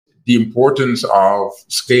the importance of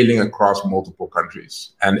scaling across multiple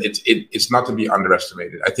countries. And it's not to be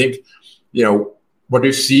underestimated. I think, what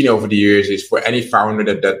we've seen over the years is for any founder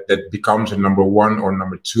that becomes a number one or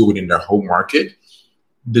number two within their home market,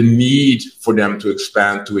 the need for them to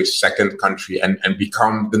expand to a second country and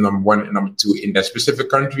become the number one and number two in that specific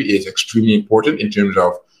country is extremely important in terms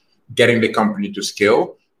of getting the company to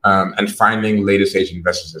scale and finding later stage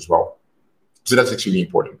investors as well. So that's extremely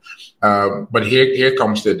important. But here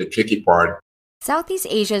comes the tricky part. Southeast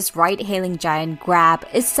Asia's ride-hailing giant Grab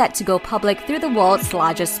is set to go public through the world's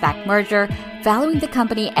largest SPAC merger, valuing the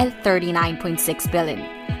company at $39.6 billion.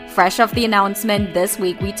 Fresh off the announcement, this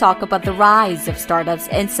week we talk about the rise of startups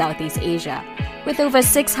in Southeast Asia. With over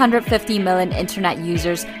 650 million internet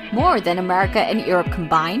users, more than America and Europe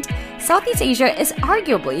combined, Southeast Asia is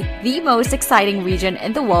arguably the most exciting region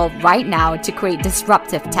in the world right now to create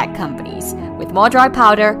disruptive tech companies. With more dry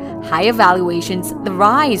powder, higher valuations, the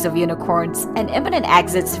rise of unicorns, and imminent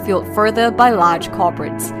exits fueled further by large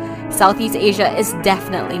corporates, Southeast Asia is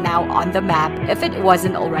definitely now on the map if it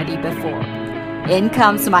wasn't already before. In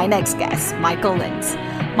comes my next guest, Michael Lintz.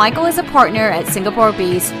 Michael is a partner at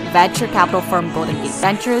Singapore-based venture capital firm Golden Gate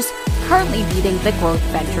Ventures, currently leading the Growth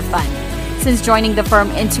Venture Fund. Since joining the firm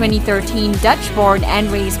in 2013, Dutch-born and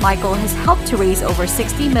raised Michael has helped to raise over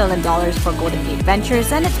 $60 million for Golden Gate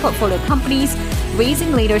Ventures and its portfolio companies,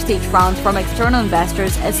 raising later stage rounds from external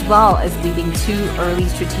investors as well as leading 2 early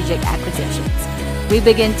strategic acquisitions. We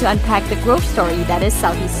begin to unpack the growth story that is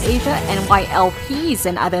Southeast Asia and why LPs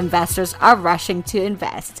and other investors are rushing to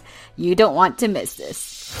invest. You don't want to miss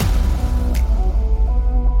this.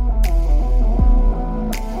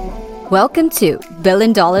 Welcome to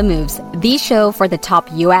Billion Dollar Moves, the show for the top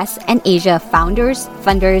US and Asia founders,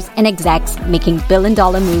 funders, and execs making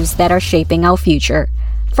billion-dollar moves that are shaping our future.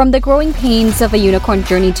 From the growing pains of a unicorn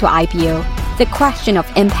journey to IPO, the question of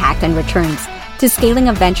impact and returns, to scaling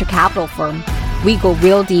a venture capital firm, we go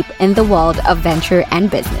real deep in the world of venture and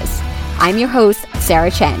business. I'm your host, Sarah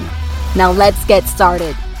Chen. Now let's get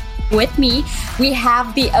started. With me, we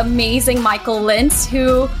have the amazing Michael Lintz,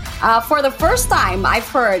 who, for the first time I've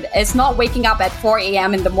heard, is not waking up at 4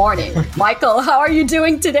 a.m. in the morning. Michael, how are you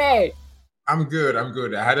doing today? I'm good.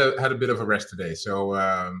 I had a bit of a rest today, so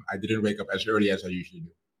I didn't wake up as early as I usually do.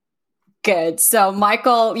 Good. So,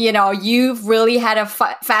 Michael, you've really had a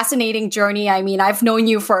fascinating journey. I mean, I've known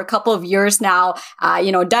you for a couple of years now,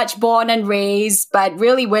 Dutch born and raised, but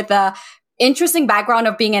really with a interesting background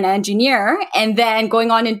of being an engineer and then going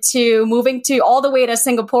on into moving to all the way to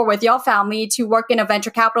Singapore with your family to work in a venture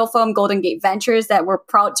capital firm, Golden Gate Ventures, that we're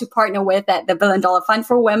proud to partner with at the Billion Dollar Fund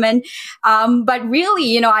for Women. But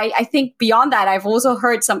really, I think beyond that, I've also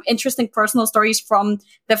heard some interesting personal stories from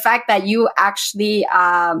the fact that you actually,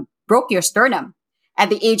 broke your sternum at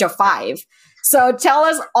the age of 5. So tell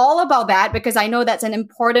us all about that, because I know that's an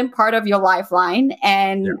important part of your lifeline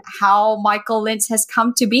and how Michael Lintz has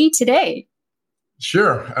come to be today.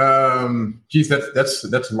 Sure. That's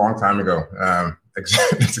a long time ago.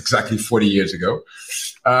 That's exactly 40 years ago.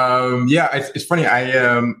 It's funny.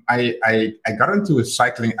 I got into a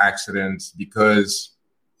cycling accident because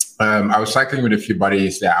I was cycling with a few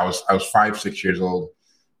buddies. I was 5-6 years old,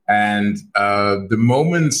 and the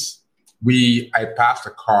moment I passed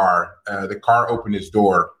a car. The car opened its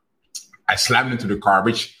door. I slammed into the car,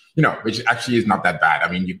 which actually is not that bad.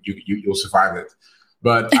 I mean, you'll survive it.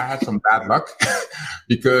 But I had some bad luck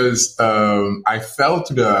because I fell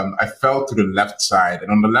to the left side,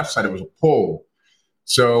 and on the left side there was a pole.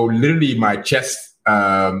 So literally, my chest.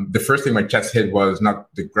 The first thing my chest hit was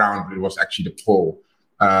not the ground, but it was actually the pole.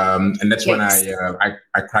 And that's when I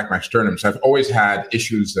cracked my sternum. So I've always had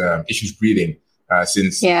issues breathing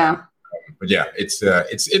since. Yeah. But yeah,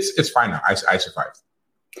 it's fine now. I survived.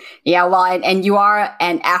 Yeah, well, and you are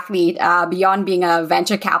an athlete beyond being a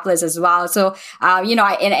venture capitalist as well. So,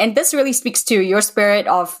 and this really speaks to your spirit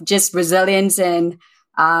of just resilience and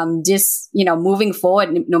just, moving forward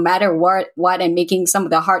no matter what and making some of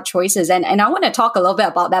the hard choices. And I want to talk a little bit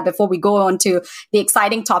about that before we go on to the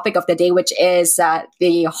exciting topic of the day, which is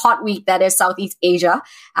the hot week that is Southeast Asia.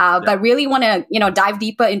 But really want to, dive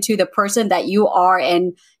deeper into the person that you are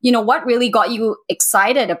and, what really got you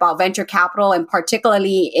excited about venture capital and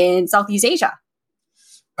particularly in Southeast Asia.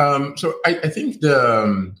 So I think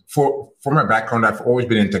for my background, I've always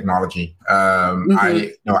been in technology.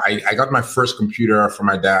 I got my first computer from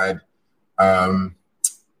my dad. I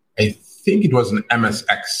think it was an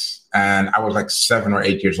MSX, and I was like 7 or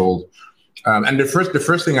 8 years old. And the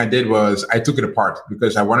first thing I did was I took it apart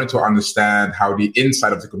because I wanted to understand how the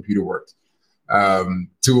inside of the computer worked.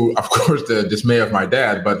 To, of course, the dismay of my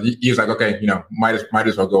dad, but he was like, okay, might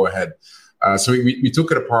as well go ahead. So we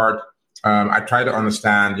took it apart. I tried to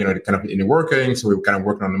understand, the kind of inner working. So we were kind of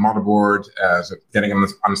working on the motherboard, so getting an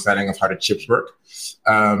understanding of how the chips work.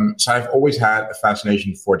 So I've always had a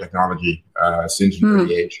fascination for technology since an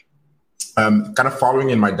early age. Kind of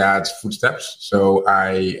following in my dad's footsteps. So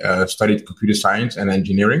I studied computer science and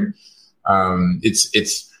engineering.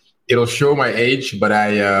 It'll show my age, but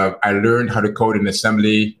I learned how to code in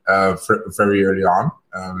assembly very early on.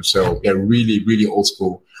 So yeah, really, really old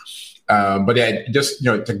school. But yeah, just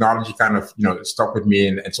technology kind of stuck with me,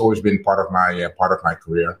 and it's always been part of my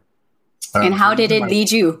career. And how did it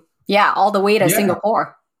lead you? Yeah, all the way to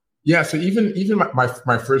Singapore. Yeah, so even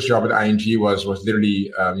my first job at ING was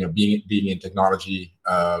literally being in technology.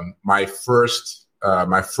 My first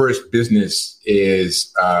business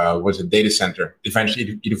was a data center.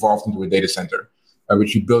 Eventually, it evolved into a data center,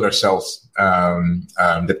 which we built ourselves.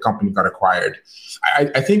 That company got acquired.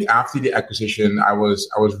 I think after the acquisition, I was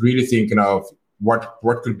really thinking of what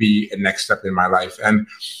could be a next step in my life. And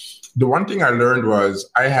the one thing I learned was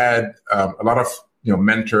I had a lot of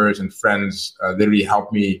mentors and friends literally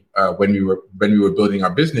helped me when we were building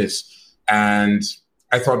our business. And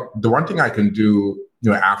I thought the one thing I can do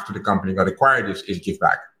after the company got acquired is give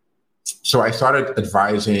back. So I started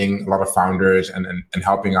advising a lot of founders and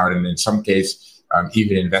helping out, and in some case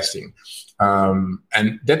even investing.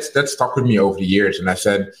 And that stuck with me over the years. And I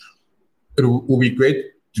said, it will be great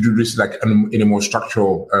to do this like in a more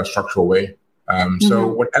structural way. So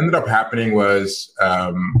what ended up happening was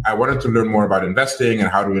I wanted to learn more about investing and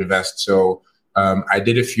how to invest. So I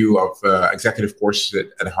did a few of executive courses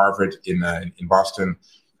at Harvard in Boston.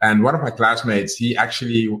 And one of my classmates, he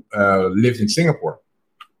actually lived in Singapore.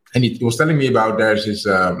 And he was telling me about there's this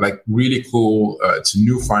like really cool, it's a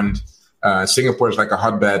new fund. Singapore is like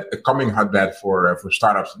a coming hotbed for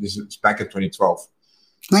startups. This is back in 2012.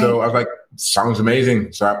 Right. So I was like, sounds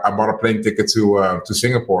amazing. So I bought a plane ticket to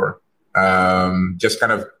Singapore, just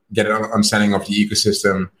kind of get an understanding of the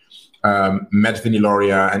ecosystem. Met Vinny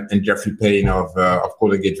Loria and Jeffrey Payne of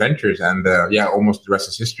Golden Gate Ventures, and almost the rest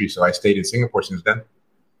is history. So I stayed in Singapore since then.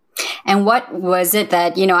 And what was it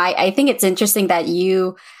that I think it's interesting that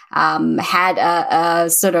you had a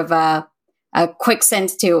sort of a quick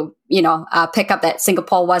sense to pick up that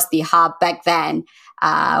Singapore was the hub back then,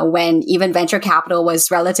 when even venture capital was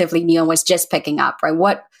relatively new and was just picking up, right?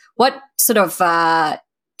 What sort of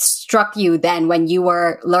struck you then when you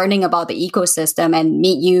were learning about the ecosystem and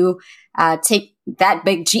made you take that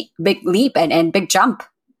big leap and big jump?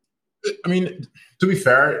 I mean, to be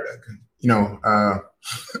fair,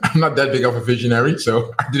 I'm not that big of a visionary,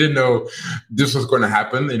 so I didn't know this was going to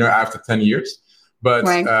happen, after 10 years. But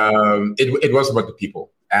right. It was about the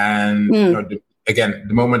people. And the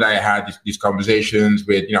moment I had these conversations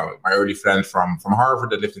with, my early friends from Harvard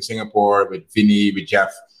that lived in Singapore, with Vinny, with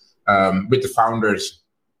Jeff, with the founders,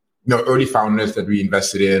 early founders that we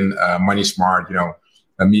invested in, Money Smart,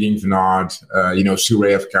 meeting Vinod,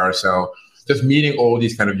 Surey of Carousel, just meeting all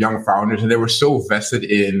these kind of young founders. And they were so vested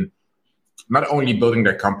in not only building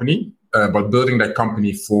their company, but building their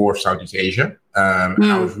company for Southeast Asia. And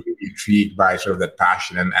I was really intrigued by sort of that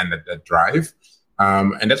passion and that drive.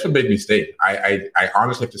 And that's what made me stay. I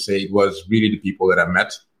honestly have to say it was really the people that I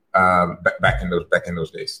met back in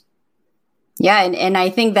those days. Yeah, and I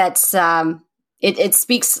think that's it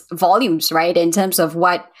speaks volumes, right, in terms of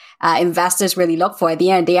what investors really look for. At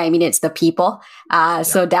the end of the day, I mean, it's the people.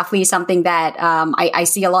 So definitely something that I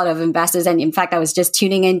see a lot of investors. And in fact, I was just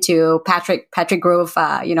tuning into Patrick Grove,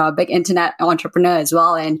 a big internet entrepreneur as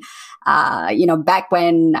well. And, back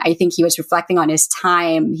when I think he was reflecting on his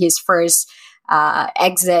time, his first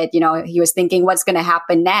exit, he was thinking what's going to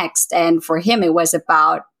happen next. And for him, it was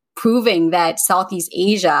about proving that Southeast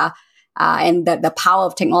Asia and the power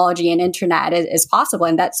of technology and internet is possible.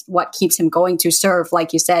 And that's what keeps him going to serve,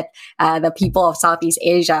 like you said, the people of Southeast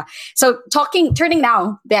Asia. So turning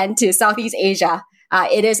now then to Southeast Asia,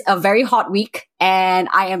 it is a very hot week. And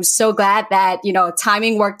I am so glad that,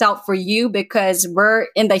 timing worked out for you because we're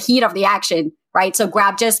in the heat of the action, right? So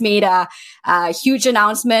Grab just made a huge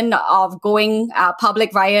announcement of going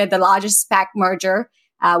public via the largest SPAC merger.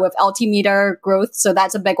 With Altimeter Growth. So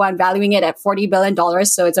that's a big one, valuing it at $40 billion.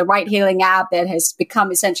 So it's a ride-hailing app that has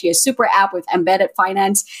become essentially a super app with embedded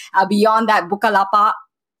finance. Beyond that, Bukalapak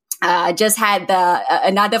just had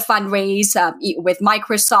another fundraise with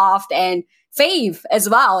Microsoft, and Fave as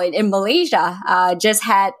well in Malaysia just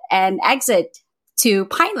had an exit to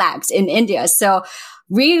Pine Labs in India. So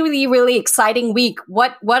really, really exciting week.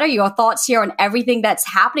 What are your thoughts here on everything that's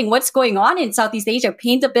happening? What's going on in Southeast Asia?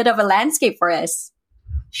 Paint a bit of a landscape for us.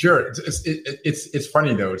 Sure, it's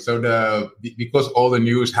funny though. So because all the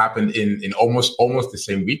news happened in almost the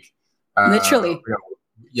same week, Literally.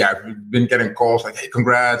 Yeah, we've been getting calls like, hey,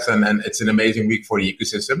 congrats, and it's an amazing week for the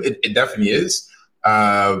ecosystem. It definitely is.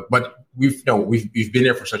 But we've been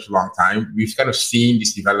there for such a long time. We've kind of seen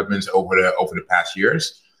these developments over the past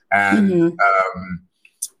years. And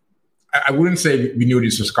I wouldn't say we knew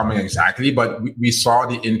this was coming exactly, but we saw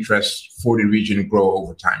the interest for the region grow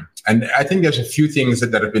over time. And I think there's a few things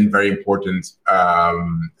that have been very important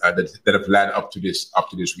that have led up to this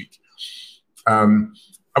week.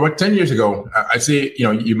 About 10 years ago, I'd say,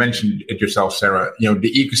 you mentioned it yourself, Sarah,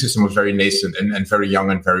 the ecosystem was very nascent and very young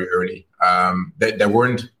and very early. There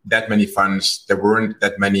weren't that many funds. There weren't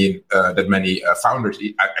that many founders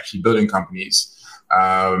actually building companies.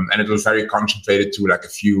 And it was very concentrated to like a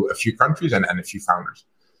few countries and a few founders.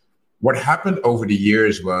 What happened over the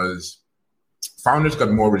years was founders got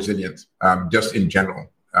more resilient, just in general.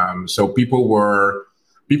 So people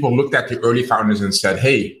looked at the early founders and said,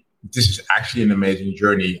 hey, this is actually an amazing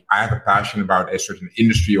journey. I have a passion about a certain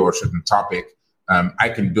industry or a certain topic. I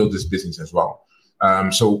can build this business as well.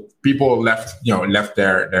 So people left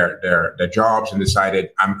their jobs and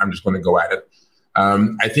decided, I'm just going to go at it.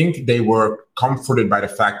 I think they were comforted by the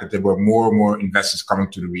fact that there were more and more investors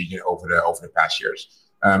coming to the region over the past years.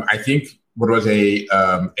 I think what was a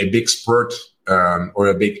big spurt or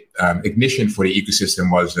a big ignition for the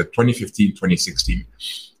ecosystem was 2015, 2016.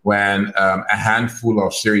 When a handful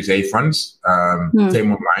of Series A funds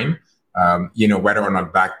came online, whether or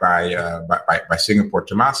not backed by Singapore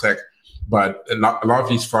Temasek, but a lot of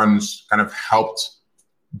these funds kind of helped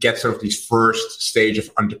get sort of these first stage of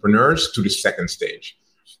entrepreneurs to the second stage.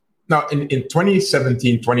 Now, in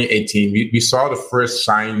 2017, 2018, we saw the first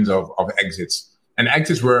signs of exits, and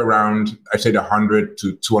exits were around, I'd say, the $100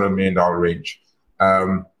 to $200 million range.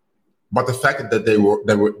 But the fact that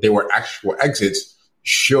they were actual exits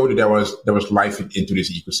showed that there was life into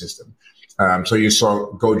this ecosystem. So you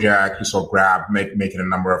saw Gojek, you saw Grab making a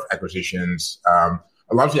number of acquisitions.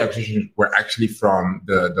 A lot of the acquisitions were actually from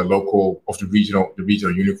the local of the regional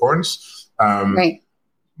unicorns. Right.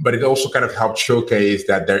 But it also kind of helped showcase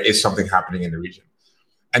that there is something happening in the region.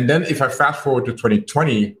 And then if I fast forward to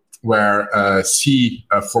 2020, where Sea,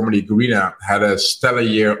 formerly Garena, had a stellar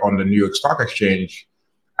year on the New York Stock Exchange,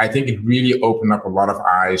 I think it really opened up a lot of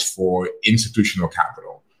eyes for institutional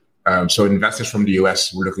capital. So investors from the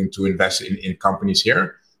US were looking to invest in companies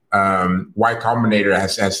here. Y Combinator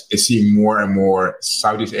is seeing more and more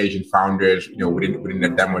Southeast Asian founders, within the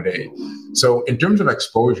demo day. So in terms of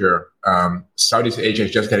exposure, Southeast Asia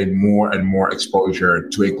is just getting more and more exposure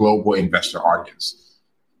to a global investor audience.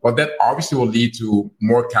 Well, that obviously will lead to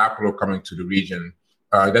more capital coming to the region.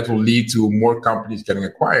 That will lead to more companies getting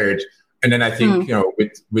acquired. And then I think,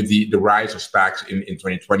 with the rise of SPACs in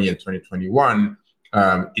 2020 and 2021,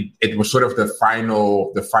 it was sort of the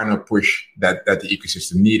final push that the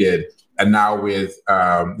ecosystem needed. And now with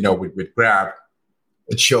Grab,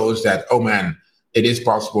 it shows that, oh man, it is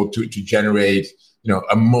possible to generate,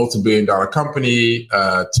 a multi-billion-dollar company,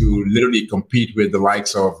 to literally compete with the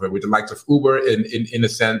likes of Uber in a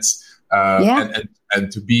sense,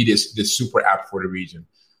 and to be this super app for the region.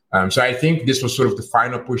 So I think this was sort of the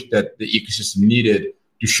final push that the ecosystem needed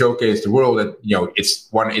to showcase the world that,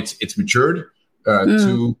 it's matured.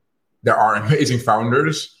 Two, there are amazing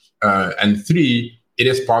founders, and three, it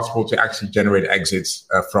is possible to actually generate exits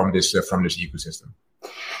from this ecosystem.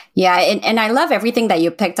 Yeah, and I love everything that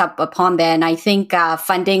you picked up upon there. And I think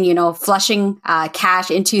funding, flushing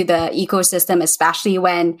cash into the ecosystem, especially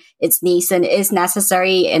when it's nascent, is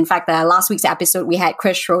necessary. In fact, last week's episode, we had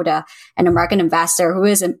Chris Schroeder, an American investor who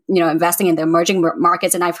is, investing in the emerging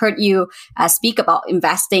markets. And I've heard you speak about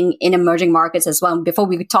investing in emerging markets as well. Before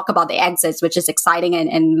we talk about the exits, which is exciting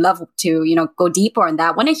and love to, go deeper on that.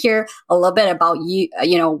 I want to hear a little bit about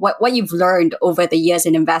what you've learned over the years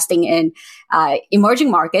in investing in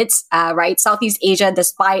emerging markets. Right? Southeast Asia,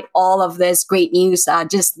 despite all of this great news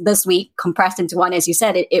just this week, compressed into one, as you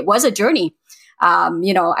said, it was a journey.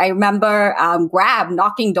 I remember Grab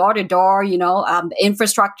knocking door to door, the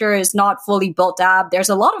infrastructure is not fully built up. There's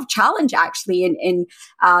a lot of challenge actually in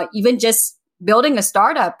even just building a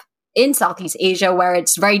startup in Southeast Asia, where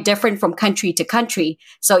it's very different from country to country.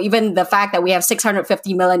 So even the fact that we have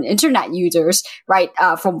 650 million internet users, right,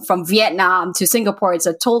 from Vietnam to Singapore, it's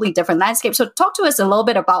a totally different landscape. So talk to us a little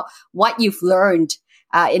bit about what you've learned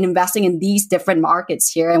in investing in these different markets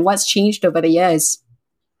here and what's changed over the years.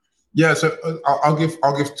 Yeah, so I'll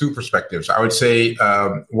give two perspectives. I would say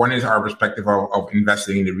one is our perspective of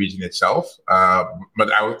investing in the region itself,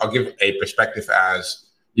 but I'll give a perspective as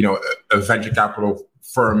a venture capital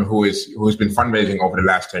firm who's been fundraising over the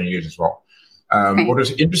last 10 years as well. What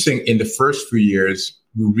was interesting in the first few years,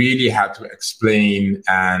 we really had to explain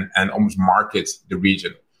and almost market the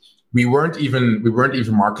region. We weren't even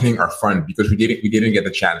marketing our fund because we didn't get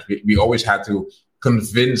the chance. We always had to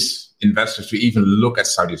convince investors to even look at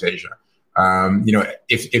Southeast Asia.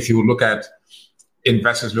 If you look at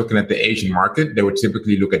investors looking at the Asian market, they would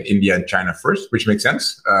typically look at India and China first, which makes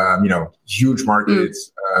sense. Huge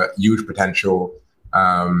markets, huge potential.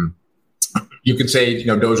 You could say,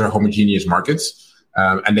 those are homogeneous markets.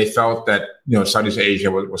 And they felt that, Southeast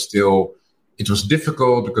Asia was still, it was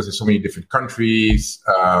difficult because there's so many different countries.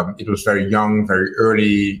 It was very young, very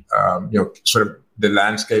early. Sort of the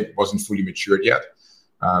landscape wasn't fully matured yet.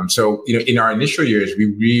 So in our initial years, we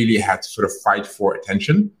really had to sort of fight for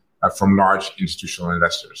attention from large institutional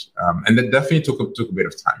investors. And that definitely took a bit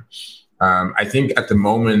of time. I think at the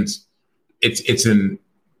moment, it's a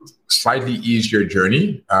slightly easier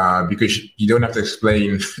journey because you don't have to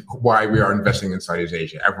explain why we are investing in Southeast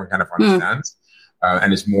Asia. Everyone kind of understands.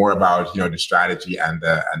 And it's more about the strategy and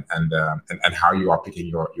how you are picking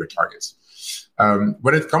your targets.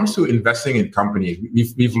 When it comes to investing in companies,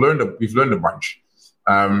 we've learned a bunch.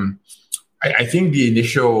 I think the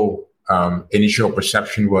initial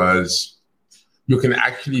perception was you can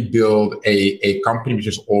actually build a company which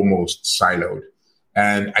is almost siloed.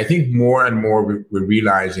 And I think more and more we're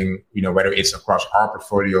realizing, whether it's across our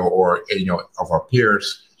portfolio or, of our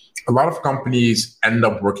peers, a lot of companies end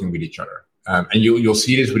up working with each other. And you'll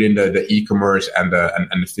see this within the e-commerce and the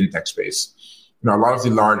fintech space. A lot of the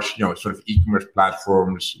large, sort of e-commerce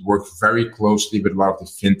platforms work very closely with a lot of the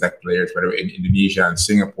fintech players, whether in Indonesia and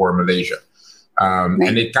Singapore, Malaysia.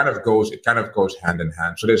 And it kind of goes hand in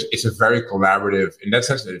hand. So it's a very collaborative, in that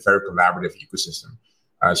sense, a very collaborative ecosystem.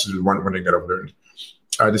 So one thing that I've learned.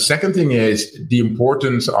 The second thing is the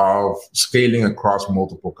importance of scaling across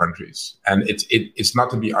multiple countries. And it's not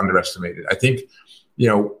to be underestimated. I think,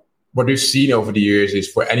 what we've seen over the years is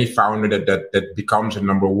for any founder that becomes a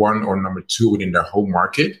number one or number two within their home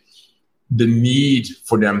market, the need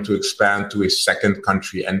for them to expand to a second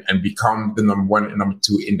country and become the number one and number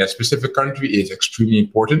two in that specific country is extremely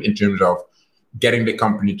important in terms of getting the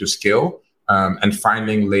company to scale and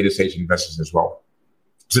finding later stage investors as well.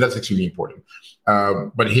 So that's extremely important.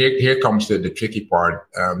 But here comes the tricky part.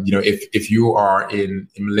 If you are in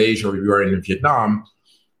Malaysia or you are in Vietnam,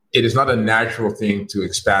 it is not a natural thing to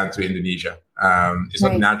expand to Indonesia. It's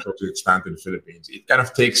not natural to expand to the Philippines. It kind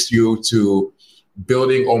of takes you to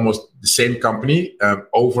building almost the same company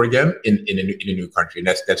over again in a new country. And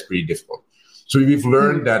that's pretty difficult. So we've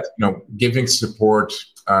learned that giving support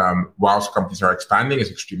whilst companies are expanding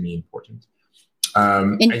is extremely important.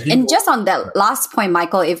 And just on that last point,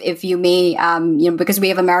 Michael, if you may, because we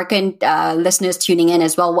have American listeners tuning in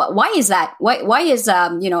as well. Why is that? Why is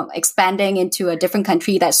expanding into a different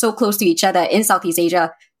country that's so close to each other in Southeast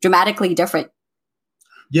Asia dramatically different?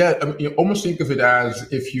 Yeah, you almost think of it as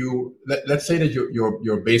if let's say that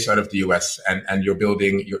you're based out of the US and you're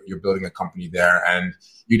building a company there and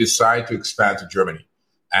you decide to expand to Germany.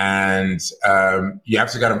 And you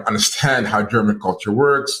have to kind of understand how German culture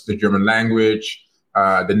works, the German language,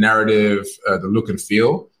 the narrative, the look and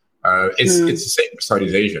feel. It's the same for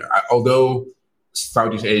Southeast Asia. Although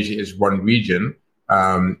Southeast Asia is one region,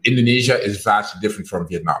 Indonesia is vastly different from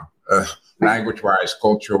Vietnam. Language-wise,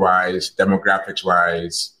 culture-wise,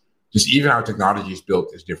 demographics-wise, just even how technology is built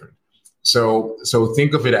is different. So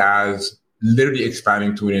think of it as literally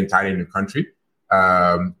expanding to an entirely new country.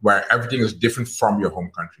 Where everything is different from your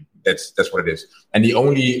home country. That's what it is. And the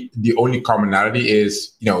only commonality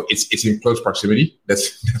is, it's in close proximity.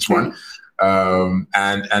 That's one.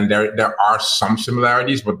 And there are some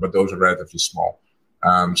similarities, but those are relatively small.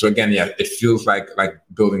 So again, it feels like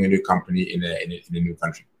building a new company in a new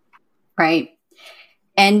country. Right.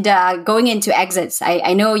 And going into exits,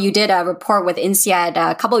 I know you did a report with INSEAD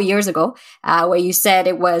a couple of years ago where you said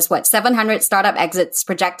it was, 700 startup exits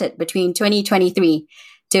projected between 2023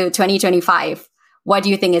 to 2025. What do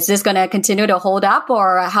you think? Is this going to continue to hold up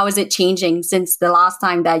or how is it changing since the last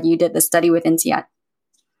time that you did the study with INSEAD?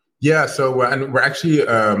 Yeah, so and we're actually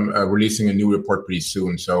releasing a new report pretty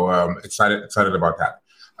soon. So excited about that.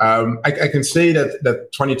 I can say that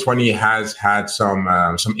 2020 has had some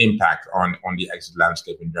impact on the exit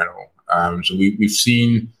landscape in general. So we've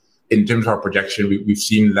seen, in terms of our projection, we've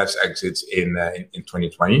seen less exits in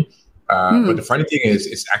 2020. But the funny thing is,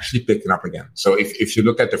 it's actually picking up again. So if you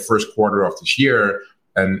look at the first quarter of this year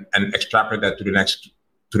and extrapolate that to the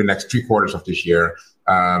next 3 quarters of this year,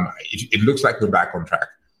 it looks like we're back on track.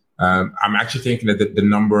 I'm actually thinking that the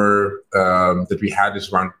number that we had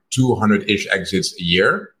is around 200-ish exits a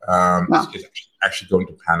year is actually going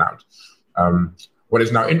to pan out. What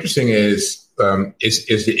is now interesting is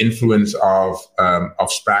is the influence of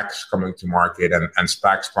SPACs coming to market and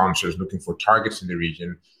SPAC sponsors looking for targets in the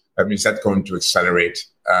region. I mean, is that going to accelerate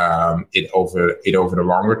it over the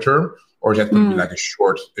longer term, or is that going to be like a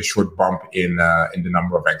short bump in the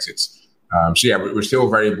number of exits? So yeah, we're still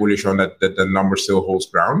very bullish on that. That the number still holds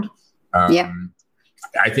ground.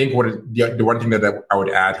 I think the one thing that I would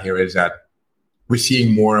add here is that we're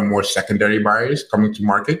seeing more and more secondary buyers coming to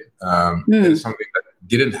market. It's something that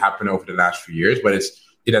didn't happen over the last few years, but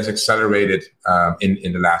it has accelerated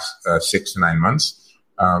in the last 6 to 9 months.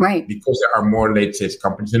 Because there are more late stage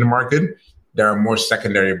companies in the market, there are more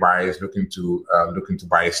secondary buyers looking to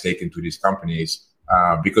buy a stake into these companies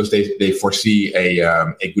because they foresee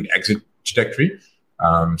a good exit trajectory.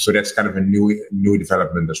 So that's kind of a new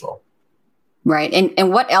development as well. Right.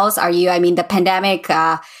 And what else are you? I mean, the pandemic.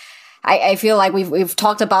 I feel like we've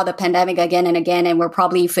talked about the pandemic again and again, and we're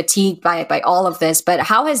probably fatigued by all of this. But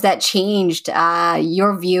how has that changed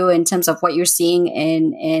your view in terms of what you're seeing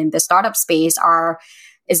in the startup space?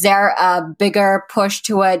 Is there a bigger push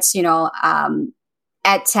towards,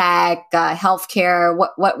 ed tech, healthcare?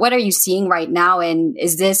 What are you seeing right now? And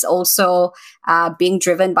is this also being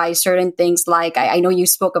driven by certain things like, I know you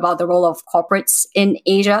spoke about the role of corporates in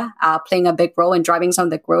Asia playing a big role in driving some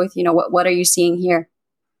of the growth. What are you seeing here?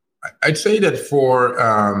 I'd say that for,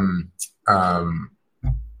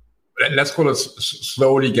 let's call it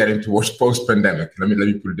slowly getting towards post-pandemic. Let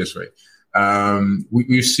me put it this way.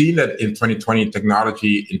 We've seen that in 2020,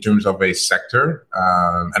 technology in terms of a sector,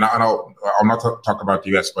 and I'll not talk about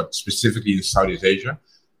the US, but specifically in Southeast Asia,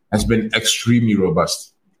 has been extremely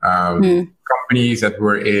robust. Companies that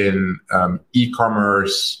were in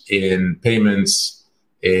e-commerce, in payments,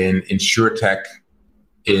 in insurtech,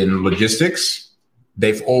 in logistics,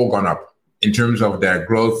 they've all gone up in terms of their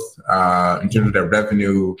growth, in terms of their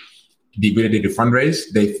revenue, the ability to fundraise.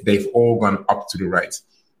 They've all gone up to the right.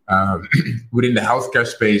 Within the healthcare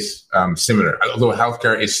space, similar. Although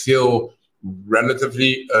healthcare is still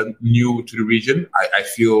relatively new to the region, I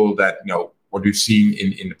feel that what we've seen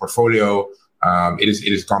in the portfolio,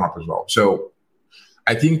 it has gone up as well. So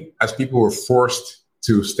I think as people were forced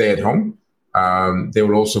to stay at home, they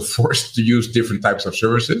were also forced to use different types of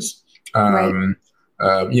services. So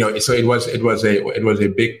it was a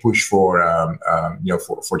big push for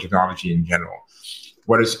technology in general.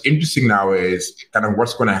 What is interesting now is kind of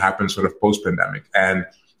what's going to happen sort of post-pandemic. And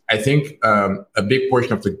I think a big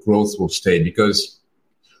portion of the growth will stay because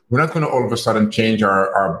we're not going to all of a sudden change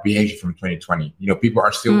our behavior from 2020. People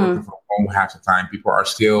are still working from home half the time. People are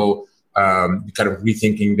still kind of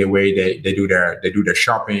rethinking the way they do their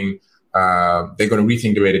shopping. They're going to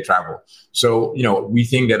rethink the way they travel. So, we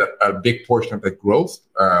think that a big portion of the growth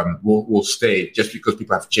will stay just because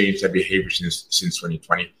people have changed their behavior since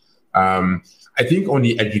 2020. I think on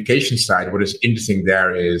the education side, what is interesting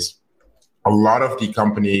there is a lot of the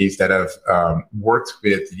companies that have worked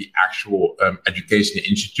with the actual education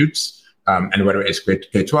institutes, and whether it's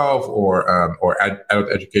K-12 or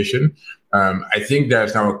adult education, I think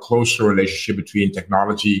there's now a closer relationship between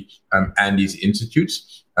technology and these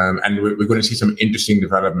institutes. And we're going to see some interesting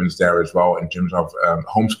developments there as well in terms of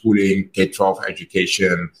homeschooling, K-12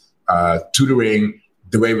 education, tutoring,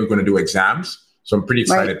 the way we're going to do exams. So I'm pretty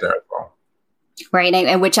excited there as well. Right.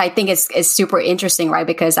 And which I think is super interesting, right?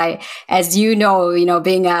 Because as being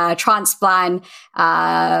a transplant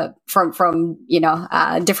from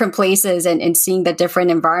different places and seeing the different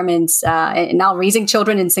environments and now raising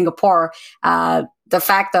children in Singapore, the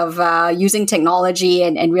fact of using technology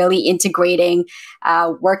and really integrating,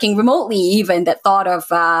 working remotely, even that thought of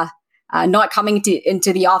not coming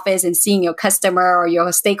into the office and seeing your customer or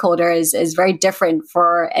your stakeholder is very different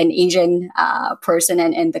for an Asian person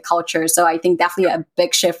and the culture. So I think definitely a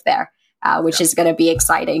big shift there, which is going to be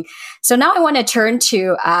exciting. So now I want to turn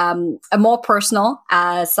to a more personal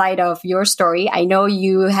side of your story. I know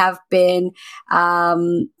you have been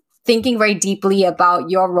thinking very deeply about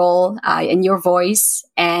your role and your voice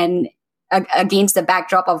and against the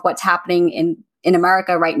backdrop of what's happening in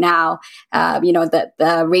America right now,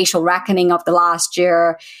 the racial reckoning of the last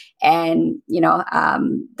year and,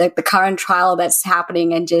 the current trial that's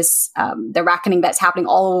happening and just the reckoning that's happening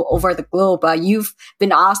all over the globe. You've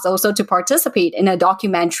been asked also to participate in a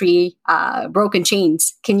documentary, Broken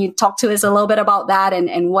Chains. Can you talk to us a little bit about that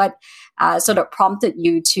and what sort of prompted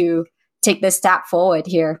you to take this step forward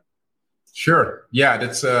here? Sure. Yeah,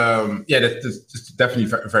 that's definitely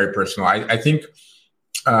very personal. I think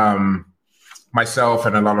myself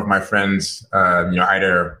and a lot of my friends,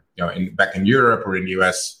 either back in Europe or in the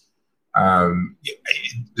US,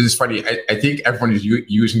 this is funny. I think everyone is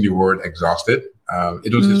using the word exhausted.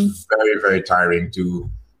 It was just very, very tiring to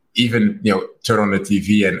even, turn on the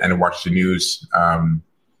TV and watch the news,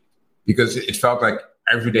 because it felt like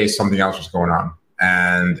every day something else was going on.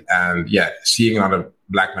 And seeing a lot of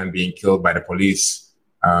Black men being killed by the police,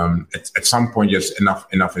 at some point, just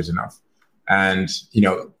enough is enough. And,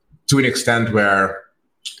 to an extent where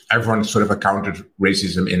everyone sort of accounted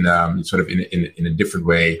racism in a different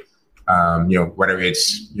way, whether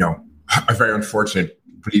it's, a very unfortunate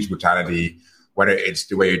police brutality, whether it's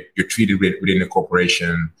the way you're treated within a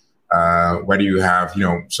corporation, whether you have,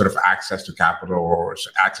 sort of access to capital or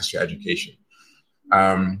access to education.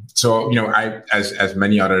 I, as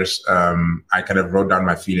many others, I kind of wrote down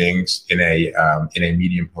my feelings in a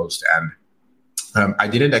Medium post, and I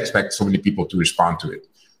didn't expect so many people to respond to it.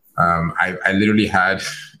 I literally had,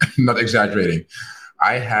 not exaggerating,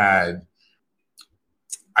 I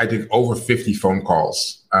think over 50 phone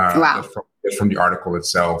calls. Wow. From the article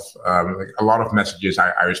itself, like a lot of messages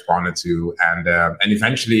I responded to, and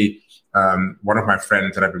eventually one of my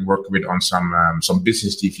friends that I've been working with on some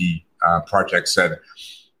business TV projects said,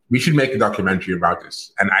 we should make a documentary about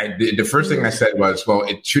this. And the first thing I said was, well,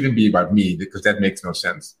 it shouldn't be about me because that makes no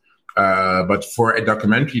sense. But for a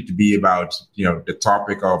documentary to be about, the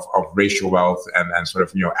topic of racial wealth and sort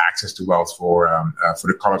of, access to wealth for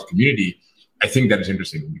the college community, I think that is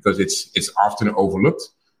interesting because it's often overlooked.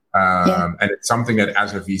 And it's something that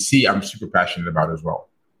as a VC, I'm super passionate about as well.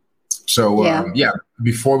 So,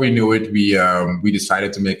 before we knew it, we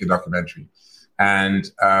decided to make a documentary. And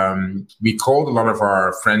we called a lot of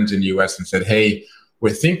our friends in the US and said, hey,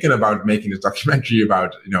 we're thinking about making this documentary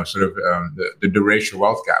about, sort of the racial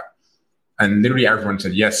wealth gap. And literally everyone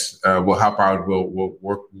said, yes, we'll help out. We'll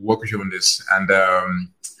work with you on this. And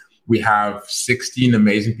we have 16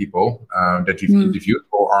 amazing people that we've interviewed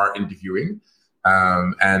or are interviewing.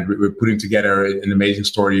 And we're putting together an amazing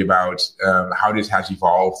story about how this has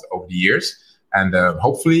evolved over the years. And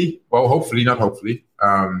hopefully, not hopefully,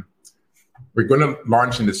 we're going to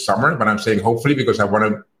launch in the summer, but I'm saying hopefully because I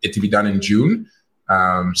want it to be done in June.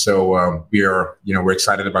 We're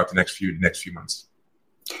excited about the next few months.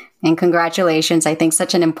 And congratulations. I think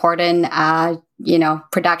such an important,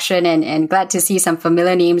 production and glad to see some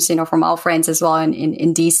familiar names, from all friends as well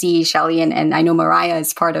in DC, Shelly, and I know Mariah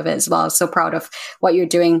is part of it as well. So proud of what you're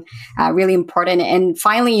doing. Really important. And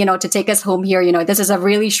finally, to take us home here, this is a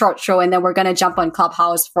really short show and then we're going to jump on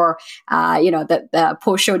Clubhouse for, the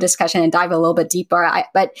post-show discussion and dive a little bit deeper.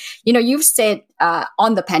 But you've said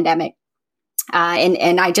on the pandemic,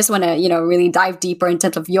 and I just want to, really dive deeper in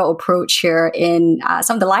terms of your approach here in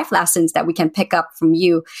some of the life lessons that we can pick up from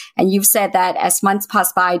you. And you've said that as months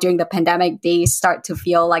pass by during the pandemic, they start to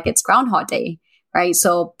feel like it's Groundhog Day, right?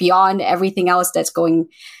 So beyond everything else that's going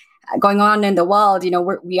on in the world,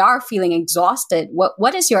 we are feeling exhausted.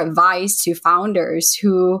 What is your advice to founders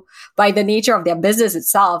who, by the nature of their business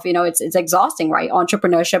itself, it's exhausting, right?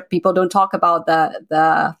 Entrepreneurship, people don't talk about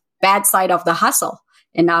the bad side of the hustle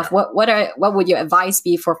enough. What would your advice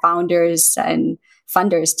be for founders and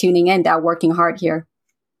funders tuning in that are working hard here?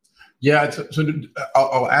 Yeah, so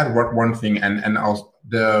I'll add one thing, and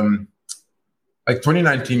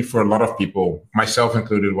 2019 for a lot of people, myself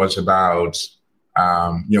included, was about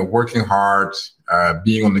working hard,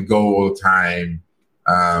 being on the go all the time.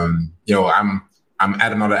 I'm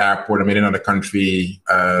at another airport, I'm in another country.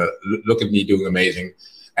 Look at me doing amazing,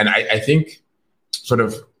 and I think sort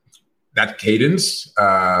of that cadence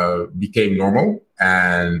became normal,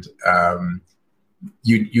 and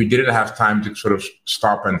you didn't have time to sort of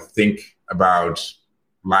stop and think about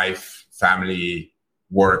life, family,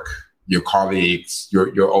 work, your colleagues,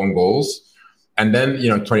 your own goals. And then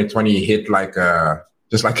 2020 hit like a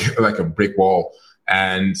brick wall,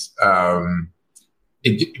 and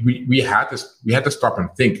we had to stop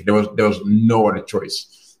and think. There was no other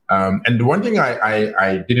choice. And the one thing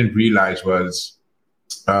I didn't realize was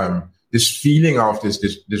this feeling of this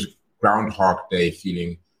Groundhog Day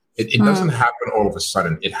feeling. It doesn't happen all of a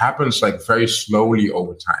sudden. It happens like very slowly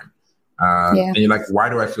over time. And you're like, why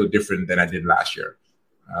do I feel different than I did last year?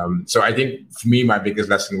 So I think for me, my biggest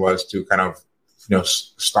lesson was to kind of,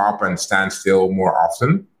 stop and stand still more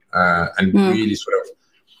often, and really sort of,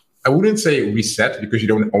 I wouldn't say reset because you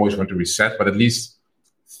don't always want to reset, but at least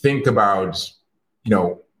think about,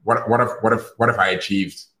 what have I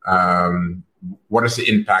achieved? What is the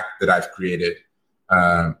impact that I've created?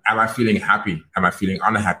 Am I feeling happy? Am I feeling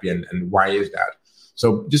unhappy? And why is that?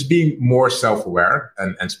 So just being more self-aware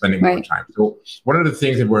and spending more time. So one of the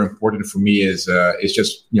things that were important for me is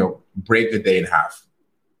just, break the day in half.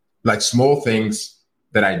 Like small things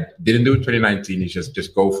that I didn't do in 2019 is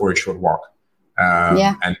just go for a short walk,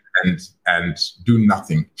 and do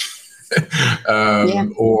nothing.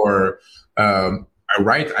 Or I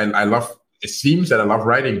write. I love. It seems that I love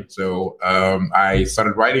writing, so I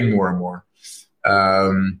started writing more and more.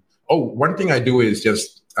 One thing I do is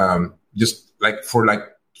just like for like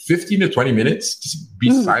 15 to 20 minutes, just be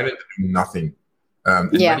silent and do nothing.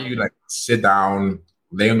 Whether you like sit down,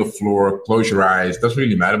 lay on the floor, close your eyes, doesn't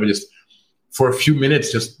really matter, but just for a few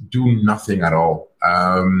minutes, just do nothing at all.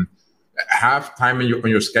 Have time on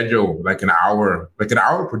your schedule, like an hour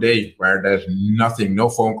per day where there's nothing, no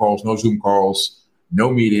phone calls, no Zoom calls, no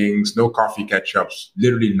meetings, no coffee catch-ups,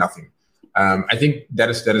 literally nothing. I think that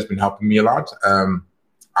has been helping me a lot.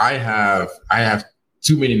 I have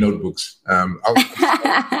too many notebooks. Let me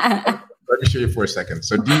show you for a second.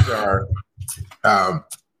 So these are,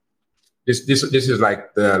 this is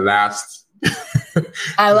like the last.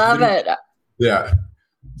 I love it. Yeah.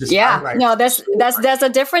 There's a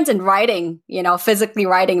difference in writing, physically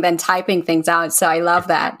writing than typing things out. So I love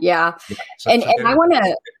that. Yeah. And I want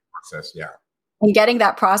to process. Yeah. And getting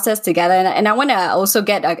that process together. And I want to also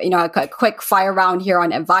get a quick fire round here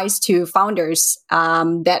on advice to founders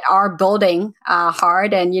that are building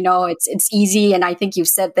hard. And, it's easy. And I think you've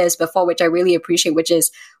said this before, which I really appreciate, which is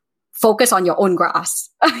focus on your own grass.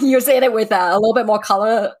 You say it with a little bit more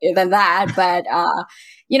color than that. But,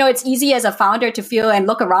 it's easy as a founder to feel and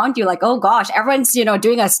look around you like, oh, gosh, everyone's,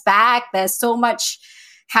 doing a SPAC. There's so much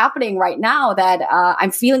happening right now that I'm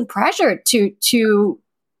feeling pressured to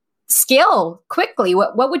scale quickly.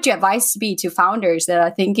 What would your advice be to founders that are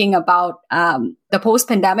thinking about the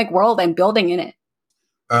post-pandemic world and building in it?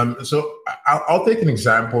 So I'll take an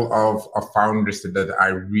example of founders that I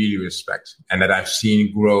really respect and that I've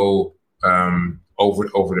seen grow over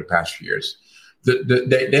the past few years.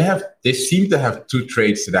 They seem to have two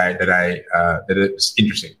traits that is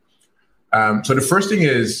interesting. So the first thing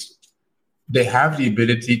is they have the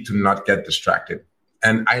ability to not get distracted.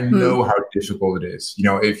 And I know how difficult it is.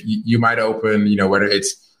 If you might open, whether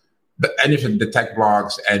it's any of the tech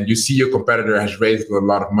blogs and you see your competitor has raised a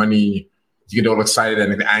lot of money, you get all excited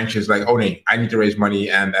and anxious, like, oh, no, I need to raise money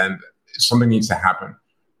and something needs to happen.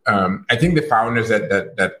 I think the founders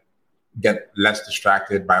that get less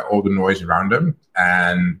distracted by all the noise around them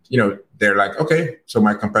and, they're like, okay, so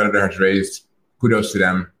my competitor has raised, kudos to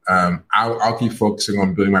them. I'll keep focusing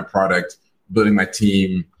on building my product, building my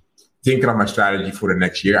team, thinking of my strategy for the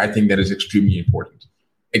next year. I think that is extremely important.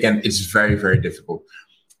 Again, it's very, very difficult.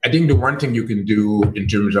 I think the one thing you can do in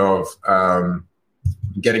terms of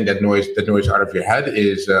getting that noise out of your head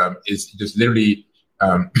is just literally,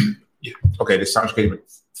 okay, this sounds great, but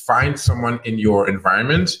find someone in your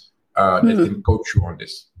environment that can coach you on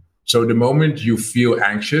this. So the moment you feel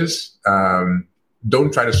anxious,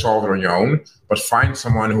 don't try to solve it on your own, but find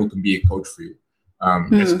someone who can be a coach for you.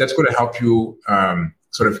 That's going to help you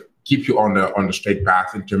sort of keep you on the straight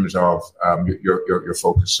path in terms of your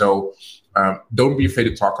focus. So don't be afraid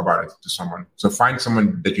to talk about it to someone. So find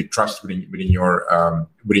someone that you trust within your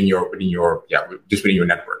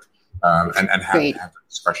network, and have a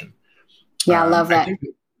discussion. Yeah, I love that. I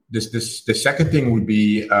think the second thing would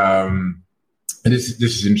be, and this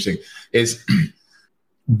is interesting, is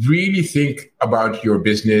really think about your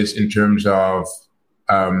business in terms of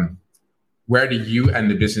where do you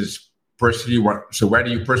and the business personally want. So where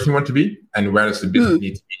do you personally want to be, and where does the business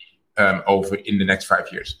need to be over in the next 5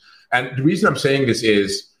 years? And the reason I'm saying this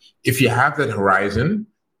is, if you have that horizon,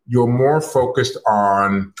 you're more focused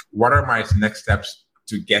on what are my next steps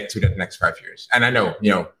to get to that next 5 years. And I know,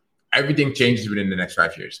 everything changes within the next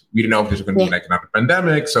 5 years. We don't know if there's going to be like another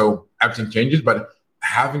pandemic, so everything changes. But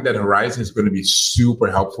having that horizon is going to be super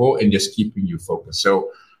helpful in just keeping you focused. So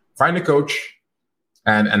find a coach.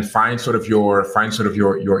 And find sort of your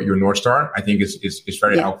North Star, I think is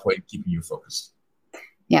very helpful in keeping you focused.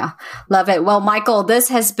 Yeah, love it. Well, Michael, this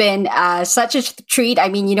has been such a treat. I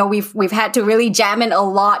mean, we've had to really jam in a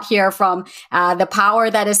lot here from the power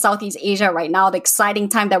that is Southeast Asia right now, the exciting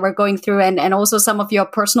time that we're going through, and also some of your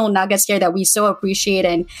personal nuggets here that we so appreciate,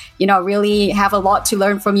 and really have a lot to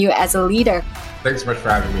learn from you as a leader. Thanks so much for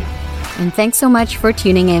having me. And thanks so much for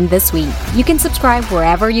tuning in this week. You can subscribe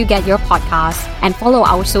wherever you get your podcasts and follow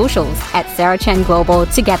our socials at Sarah Chen Global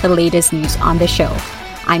to get the latest news on the show.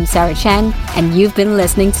 I'm Sarah Chen, and you've been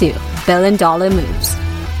listening to $1 Billion Moves.